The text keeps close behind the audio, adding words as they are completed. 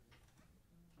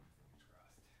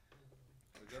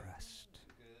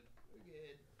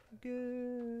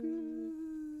good.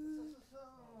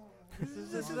 This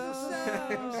is a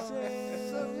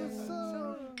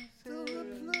song. Till the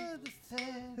blood is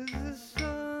tan. This is a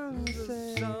song. This is a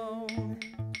song.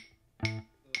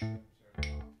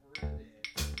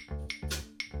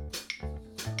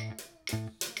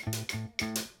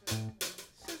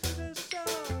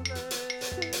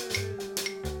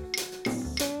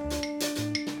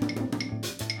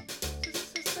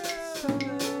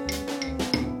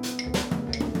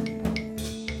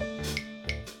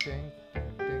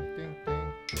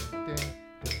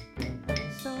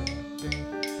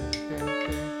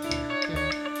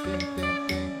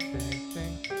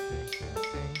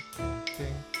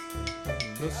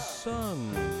 The sun.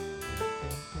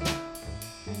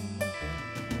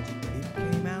 It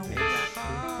came out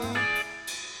hot.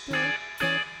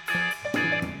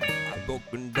 I'm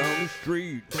walking down the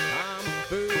street. I'm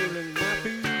feeling my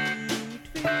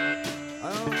feet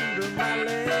under my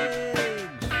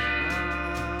legs.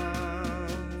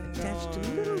 Attached to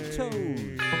little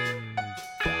toes.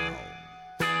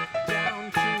 Down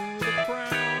to the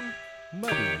ground.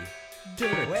 Muddy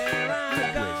dirt. Where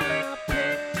I'm gonna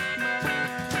pick my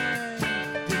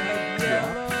dead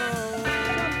yellow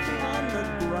on the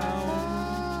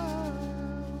ground.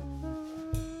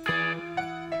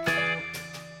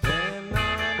 Then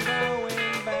I'm going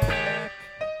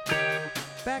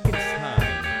back in time,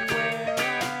 where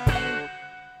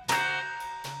I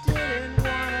didn't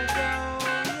wanna go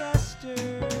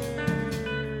yesterday.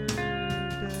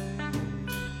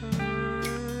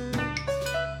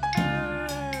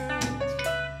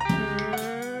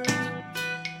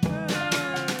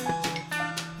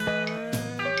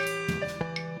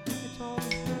 It all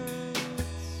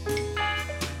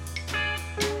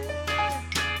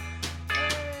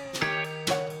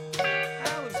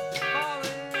I was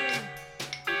falling.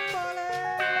 Only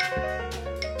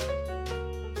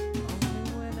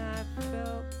when I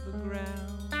felt the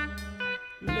ground.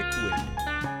 Liquid,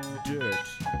 dirt,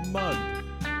 mud,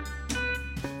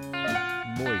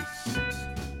 moist,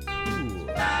 cool.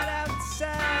 Right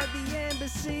outside the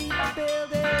embassy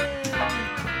building.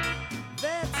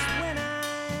 That's when I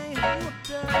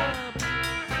looked up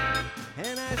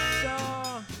and I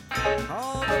saw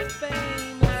all the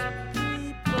famous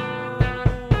people.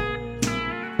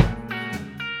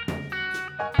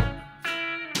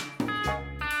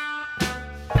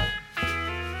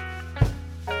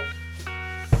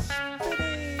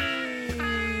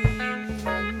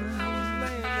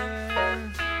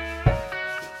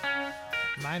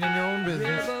 Minding your own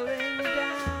business. Dribbling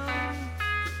down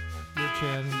Your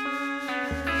chin.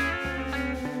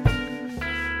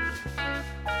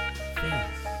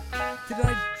 face. Did I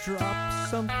drop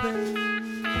something?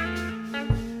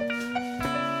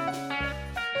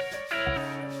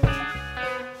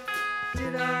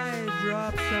 Did I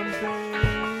drop something?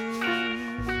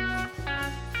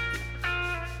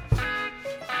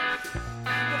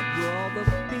 What were all the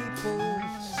people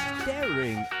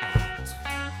staring at?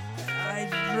 I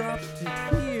dropped it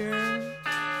here.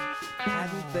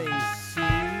 Hadn't they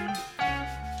seen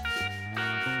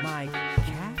my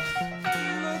cat?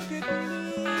 Look at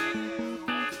me.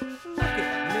 Look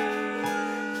at me.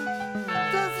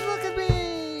 Just look at me.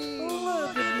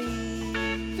 Look at me.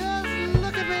 Just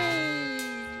look at me.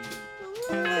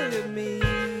 Look at me.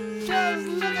 Just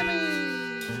look at me.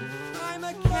 I'm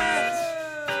a cat.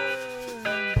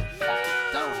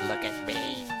 Don't look at me.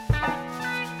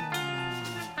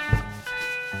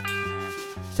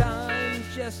 Time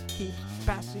just keeps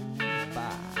passing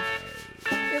by.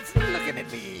 It's looking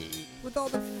at me. With all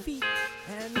the feet,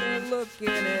 and they're looking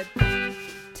at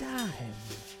time.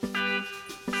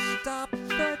 Stop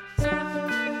the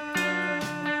time.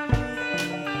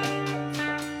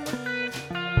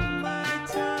 My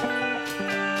time.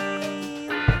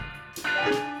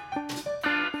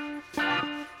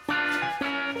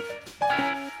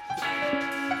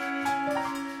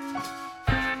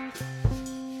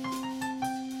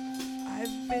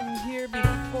 I've been here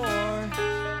before.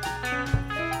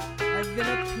 I've been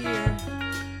up here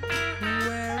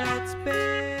where it's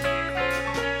been.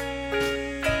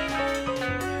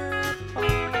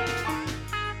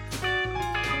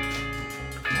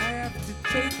 I have to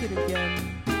take it again.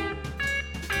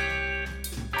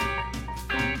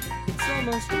 It's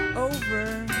almost over.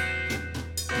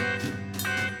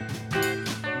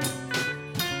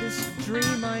 This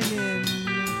dream I'm in,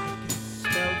 I can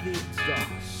smell the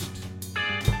exhaust.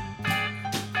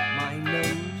 My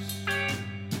nose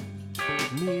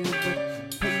near the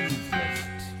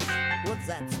pavement. What's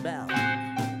that smell?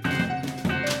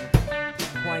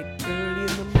 Quite early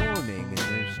in the morning, and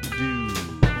there's dew.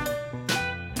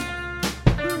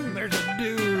 There's a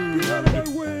dew. Get out of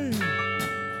my way!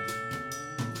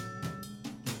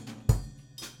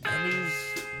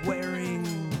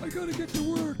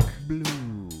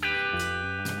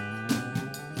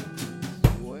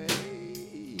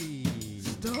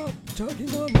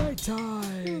 tugging on my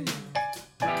tie.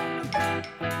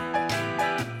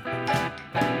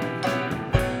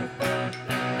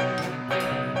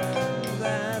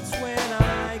 That's when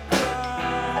I cried,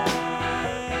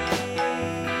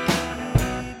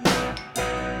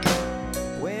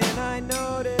 when I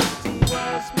noticed he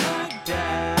was my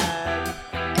dad,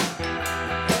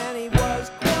 and he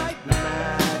was quite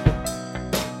mad.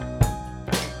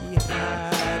 He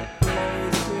had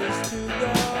places to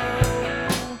go.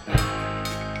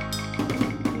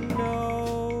 No,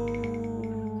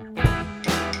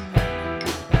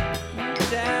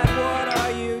 Dad, what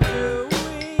are you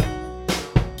doing?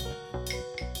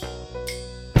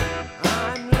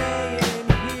 I'm laying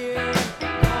here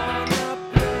on the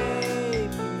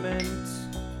pavement.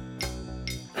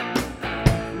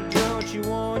 Don't you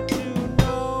want to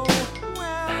know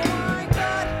how I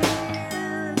got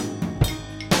here?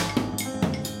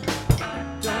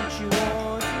 Don't you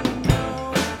want to know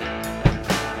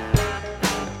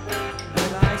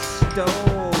that I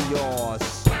stole your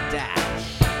stash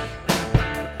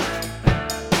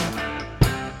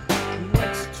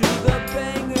next to the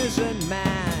bangers and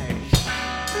mash?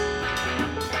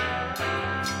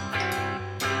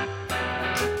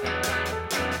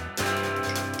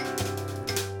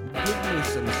 Give me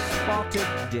some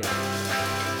spotted dish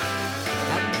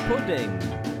and pudding,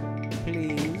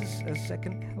 please, a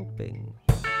second helping.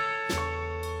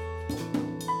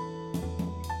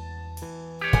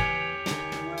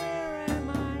 Where am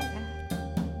I at?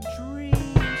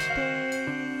 Dream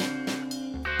state.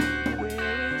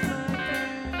 Where is my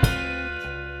cat?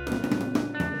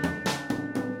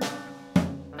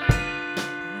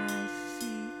 I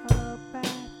see a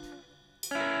bat,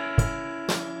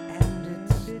 and it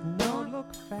did not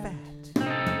look fat.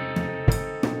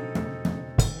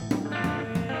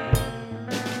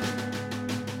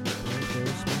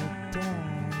 There's my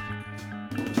dad.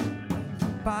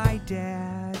 Bye,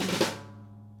 Dad.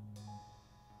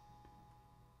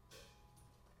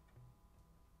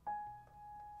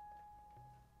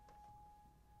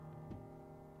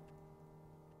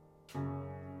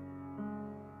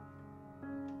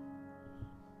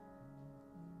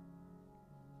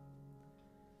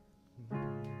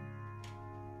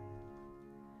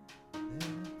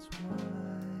 That's why.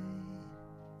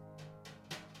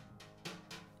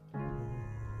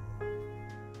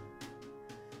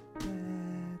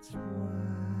 That's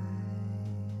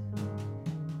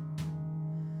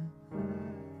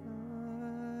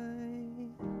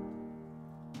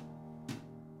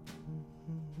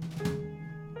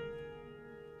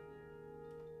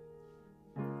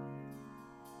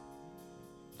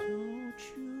don't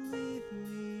you leave me.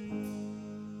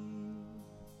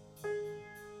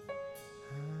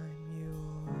 I'm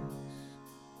yours.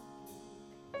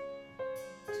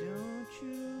 Don't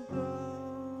you go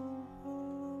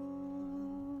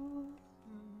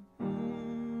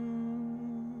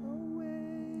away.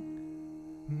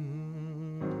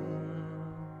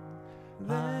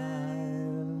 I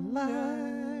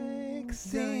like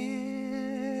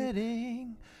sitting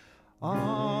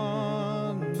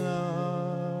on the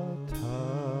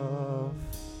turf.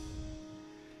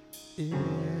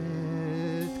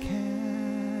 It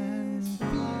can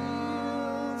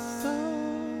feel so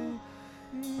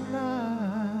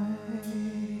nice,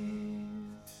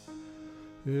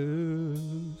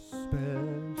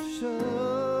 especially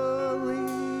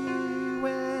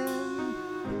when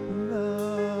the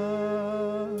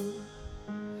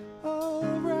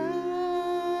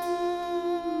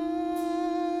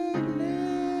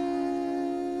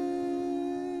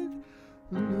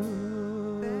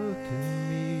looked at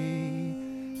me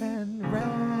and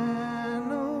ran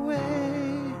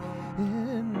away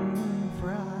in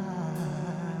fright.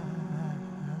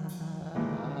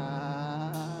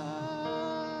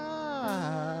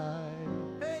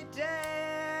 Hey, Dad.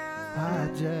 I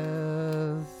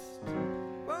just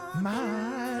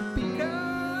might be a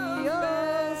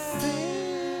sinner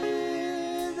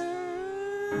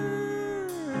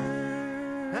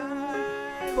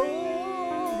for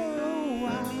a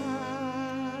while,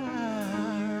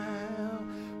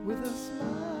 with a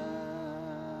smile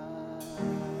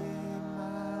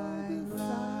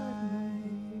beside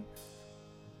me.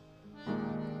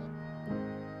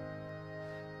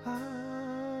 I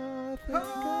think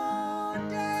Oh,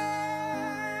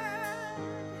 Dad.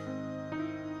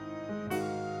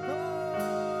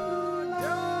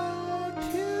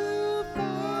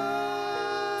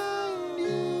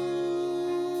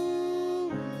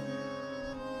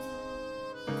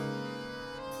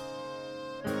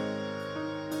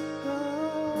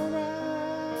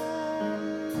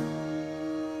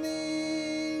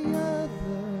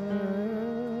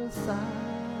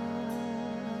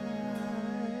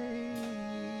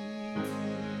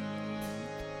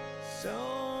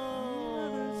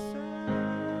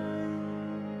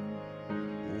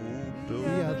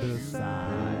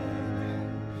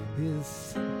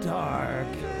 is dark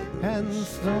and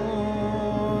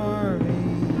stormy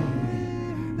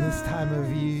this time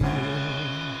of year.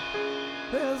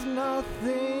 There's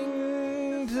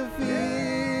nothing to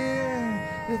fear.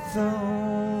 It's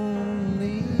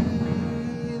only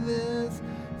this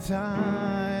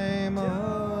time of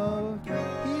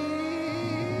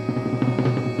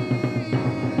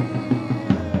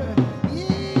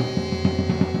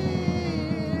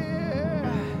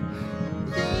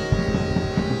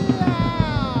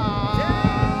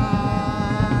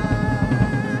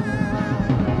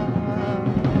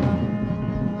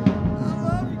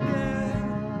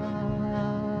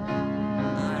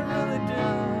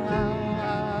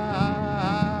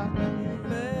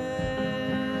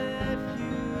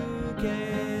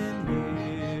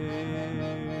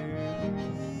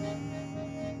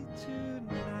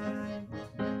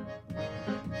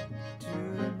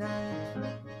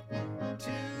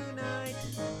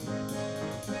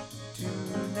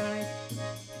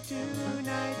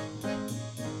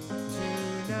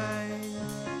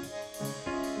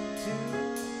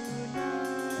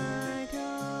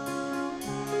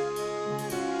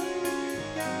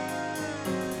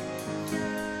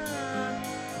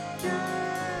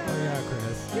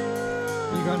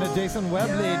Jason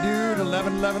Webley, dude,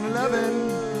 11/11/11.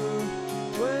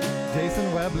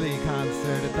 Jason Webley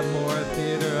concert at the Moore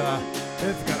Theater.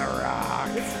 It's gonna rock.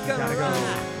 It's gonna Go. rock.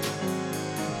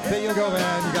 Say you'll go,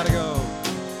 man. You gotta go.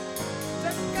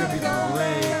 It's gonna be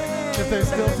great. If there's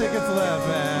still tickets left,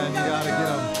 man, you gotta get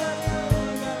them.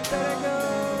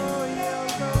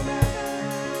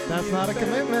 That's not a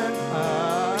commitment.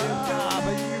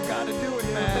 But you gotta do it,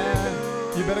 man.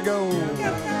 You better go.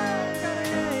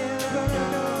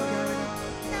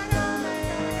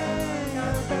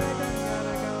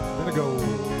 Go.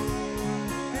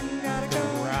 It's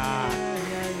gonna rock.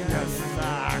 Yes,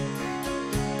 rock.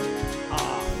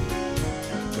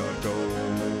 You gotta go.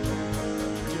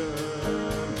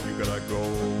 You gotta go.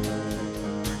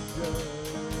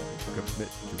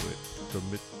 Commit to it.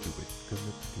 Commit to it.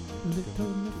 Commit to it.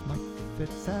 Little Miss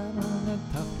Muffet sat on a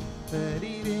tuffet,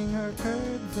 eating her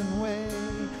curds and whey.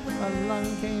 Along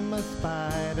came a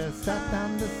spider, sat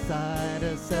down beside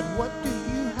her, said, "What do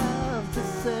you have to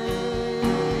say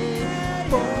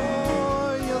for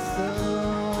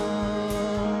yourself?"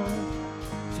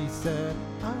 She said,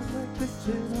 "I like to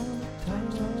sit on a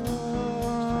tuffet."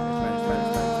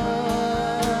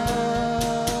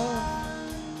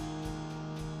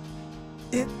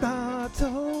 It's not so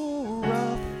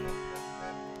rough.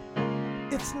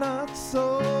 It's not so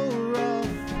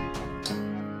rough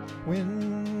when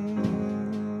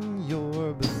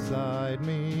you're beside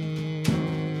me.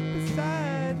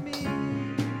 Beside me.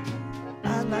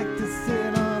 I like to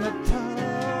sit on a tub.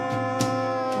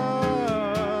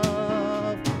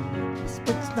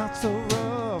 It's not so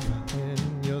rough when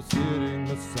you're sitting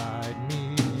beside me.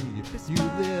 You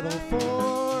little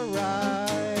four-eyed.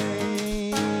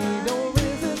 Or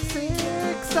is it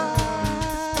six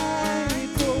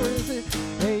eyes? Or is it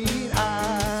 8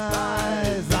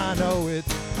 eyes? I know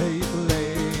it's 8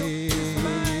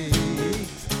 legs.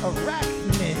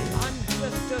 Arachnid. I'm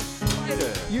just a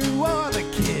spider. You are the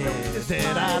kid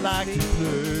that I like to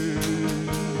play.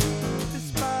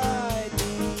 Despise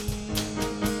me.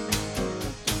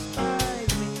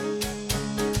 Despise me.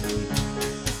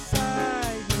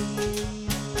 Despise me.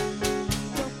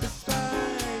 Don't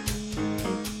despise me.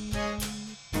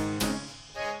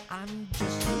 I'm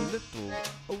just a little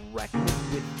arachnid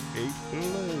with 8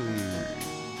 legs.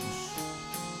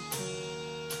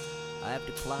 I have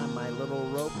to climb my little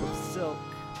rope of silk.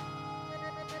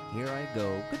 Here I go.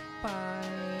 Goodbye.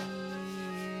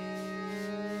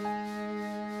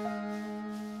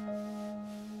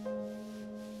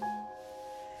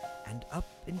 And up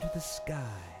into the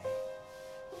sky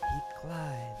he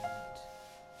climbed,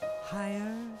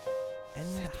 higher and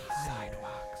higher,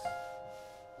 Sidewalks,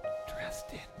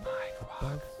 dressed in above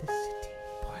sidewalks, the city.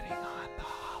 putting on the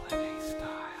holiday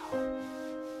style.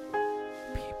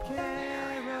 People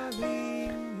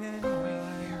Caroling and going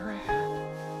here and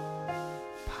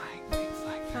buying things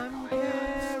like they're I'm going out of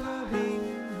style. caroling,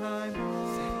 I'm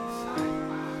City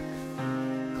sidewalks,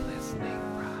 glistening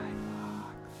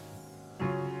sidewalks.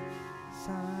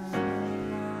 sidewalks,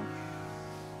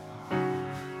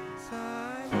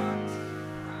 sidewalks.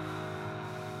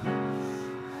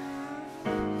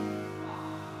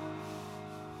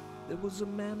 There was a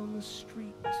man on the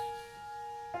street.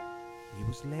 He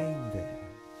was laying there.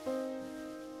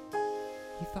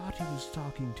 He thought he was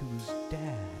talking to his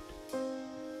dad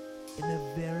in a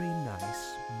very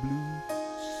nice blue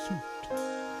suit.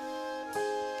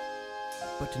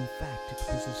 But in fact, it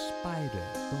was a spider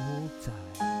the whole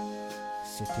time,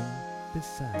 sitting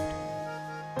beside her.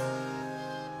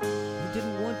 He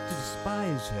didn't want to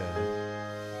despise her.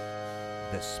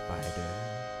 The spider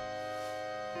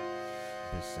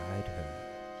beside her.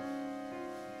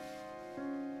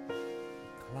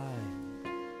 Climbed,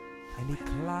 and he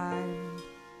climbed,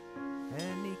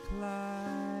 and he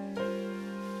climbed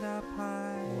up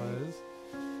high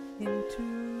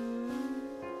into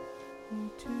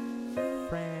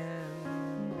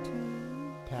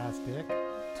fantastic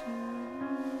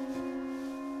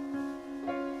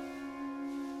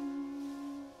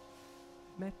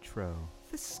Metro.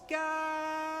 The sky.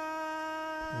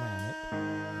 planet.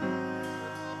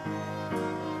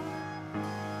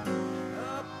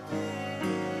 Up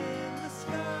in the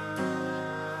sky.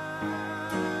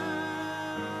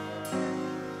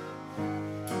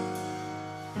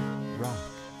 Rock.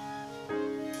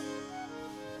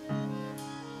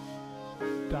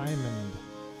 Diamond.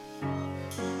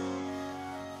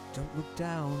 Don't look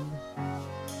down.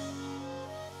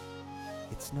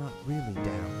 It's not really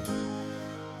down.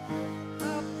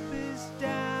 Up is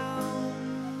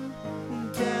down,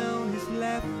 and down is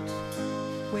left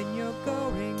when you're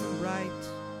going right.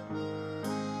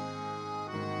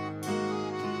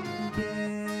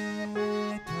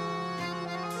 Get up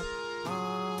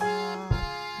off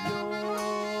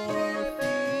your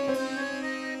feet.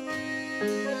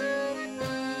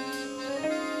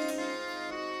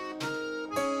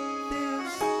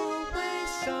 There's always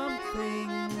something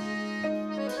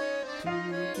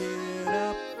to get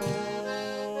up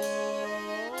for.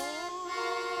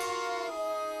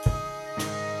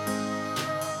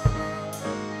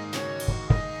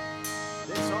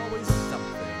 There's always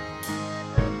something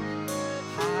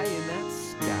high in that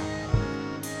sky.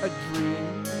 A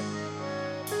dream,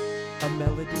 a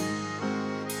melody,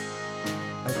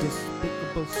 a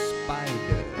despicable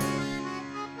spider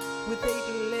with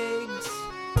 8 legs.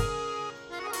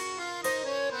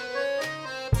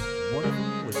 One of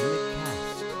them was in a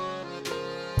cast.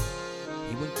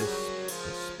 He went to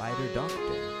the spider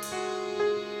doctor.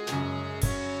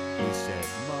 He said,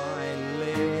 my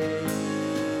leg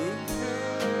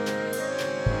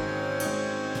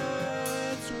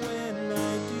hurts when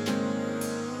I do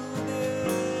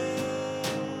this.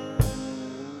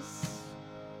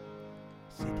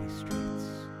 City streets,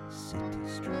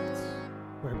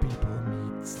 Where people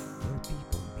meet. where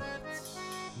people meet.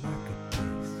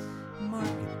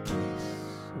 Marketplace.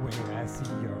 Where I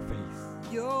see your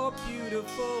face. Your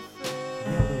beautiful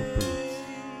face.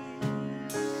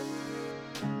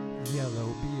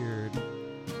 Yellow beard.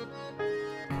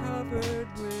 Covered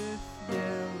with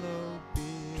yellow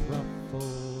beard.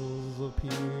 Truffles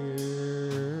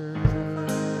appear.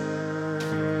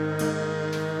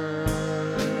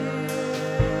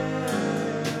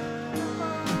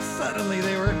 Suddenly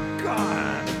they were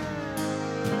gone.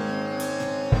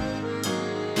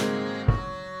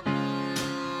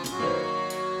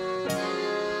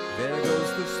 There goes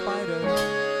the spider,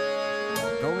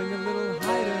 going a little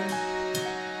higher.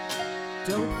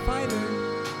 Don't fight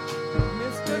her,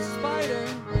 Mr. Spider.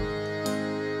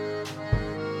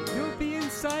 You'll be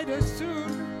inside her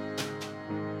soon.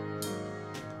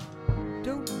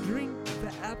 Don't drink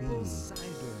the apple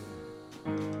cider.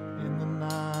 In the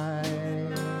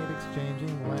night,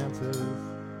 exchanging glances.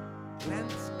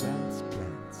 Glance, glance,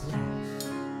 glance.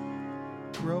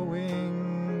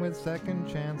 Growing with second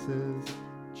chances.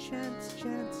 Chance,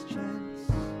 chance,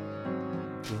 chance.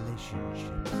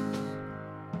 Relationships.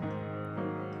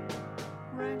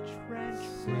 Ranch, ranch,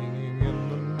 Singing in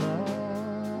the night.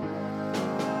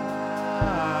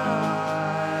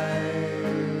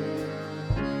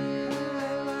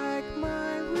 I like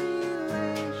my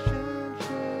relationship.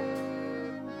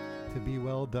 To be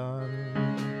well done.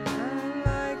 I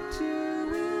like to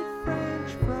eat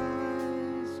French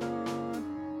fries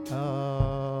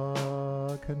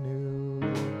on A canoe.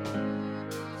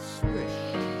 swish.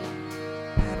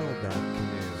 Paddle that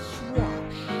canoe.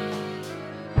 Swash.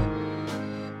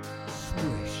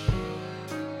 Swish.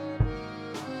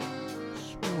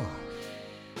 Swash.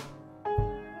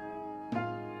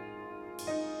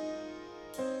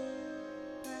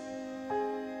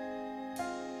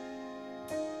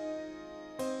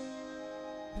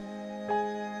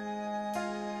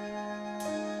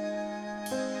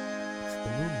 It's the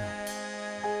moonlight.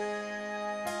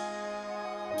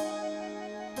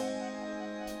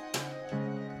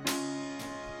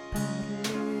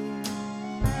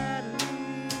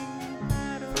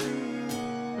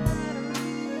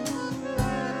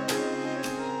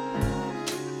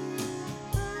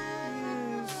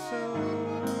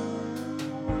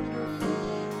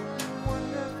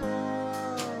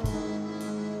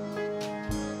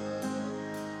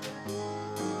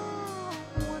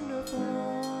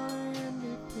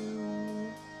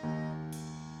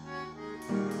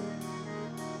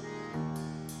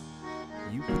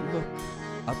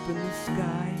 in the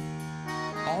sky,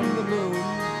 on the moon,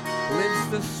 lives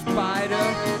the spider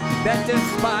that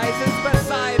despises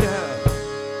beside her.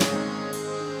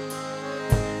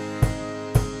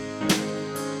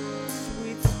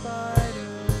 Sweet spider.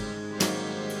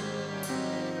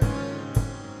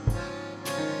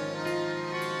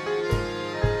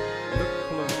 Look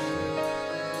closely,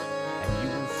 and you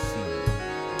will see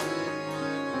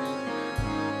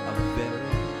a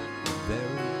very,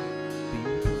 very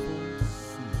beautiful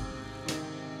sea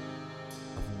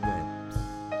of webs,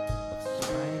 of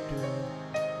spider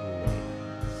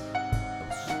legs, of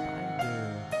spider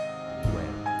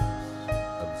webs,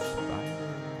 of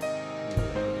spider legs.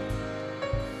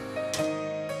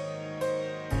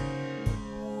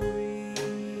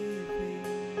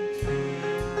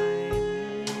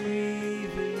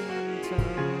 Breathing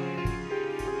time.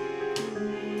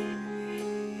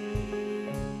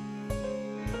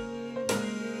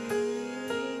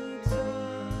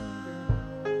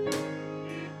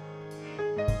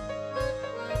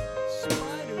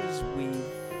 Spiders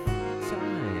weave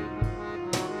time.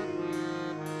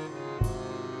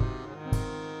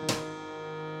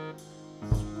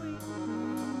 Sweet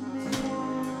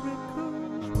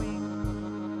miracles wings.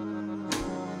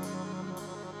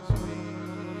 Sweet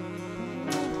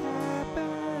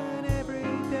happen every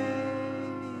day.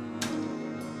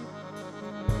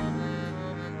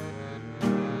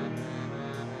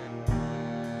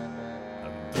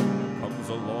 And then comes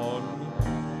along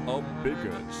a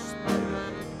bigger spider.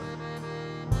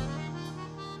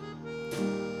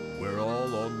 We're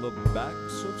all on the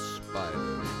backs of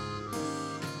spiders,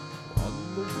 on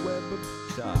the web of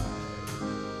time.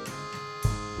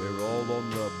 We're all on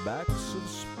the backs of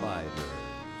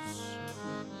spiders,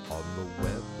 on the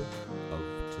web of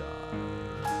time.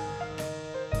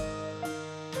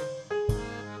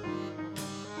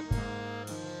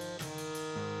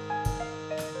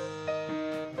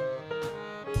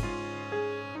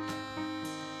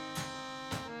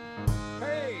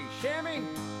 Hey, Shammy,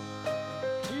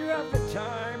 do you have the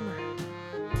time?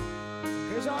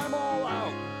 'Cause I'm all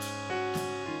out.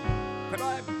 Could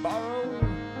I borrow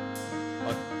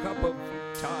a cup of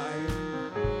time?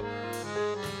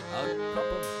 A cup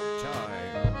of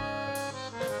time.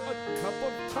 A cup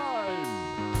of time.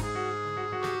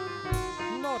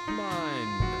 Not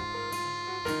mine,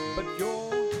 but your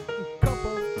cup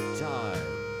of time.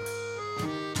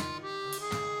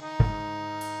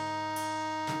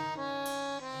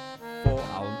 4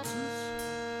 ounces,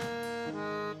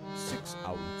 6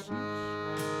 ounces,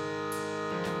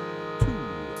 2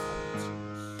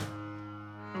 ounces.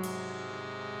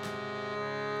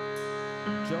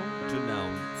 Don't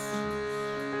denounce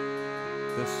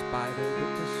the spider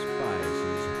that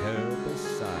despises her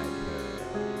beside her.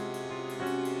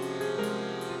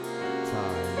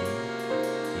 Time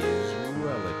is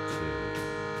relative.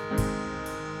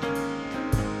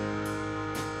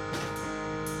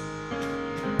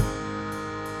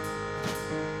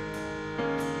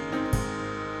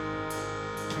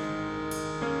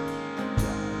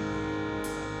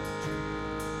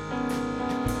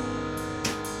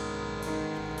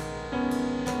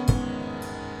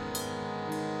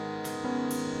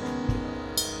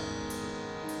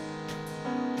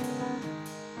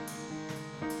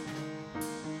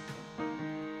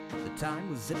 The time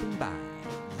was zipping by.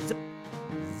 Zip,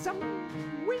 zom,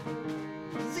 whip,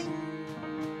 zing,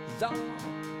 zong.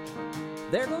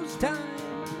 There goes time.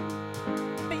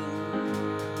 Bing,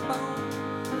 bong,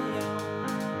 yong.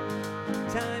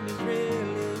 Time is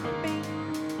really bing,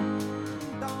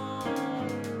 dong.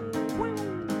 Woo.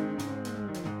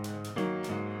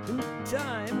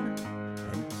 Time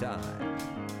and time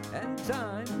and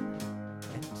time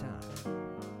and time and time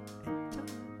and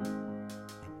time.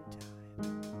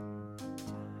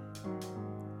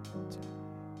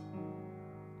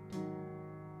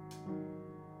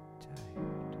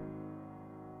 Tired.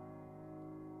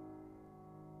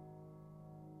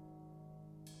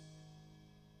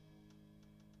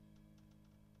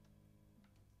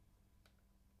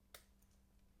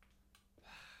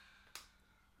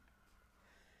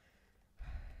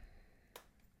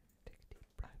 Take a deep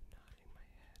breath, nodding my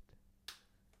head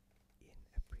in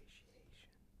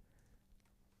appreciation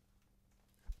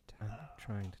of time. I'm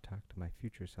trying to talk to my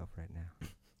future self right now.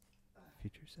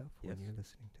 Future self, when you're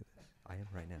listening to this. I am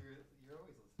right now. You're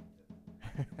always listening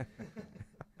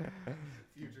to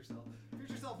Future self.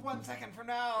 Future self 1 second from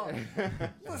now.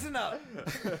 Listen up.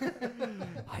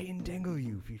 I entangle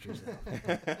you, future self,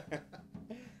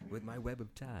 with my web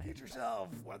of time. Future self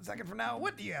 1 second from now.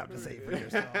 What do you have to say for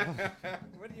yourself?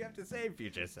 What do you have to say,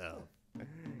 future self? What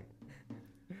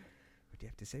do you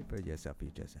have to say for yourself,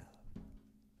 future self?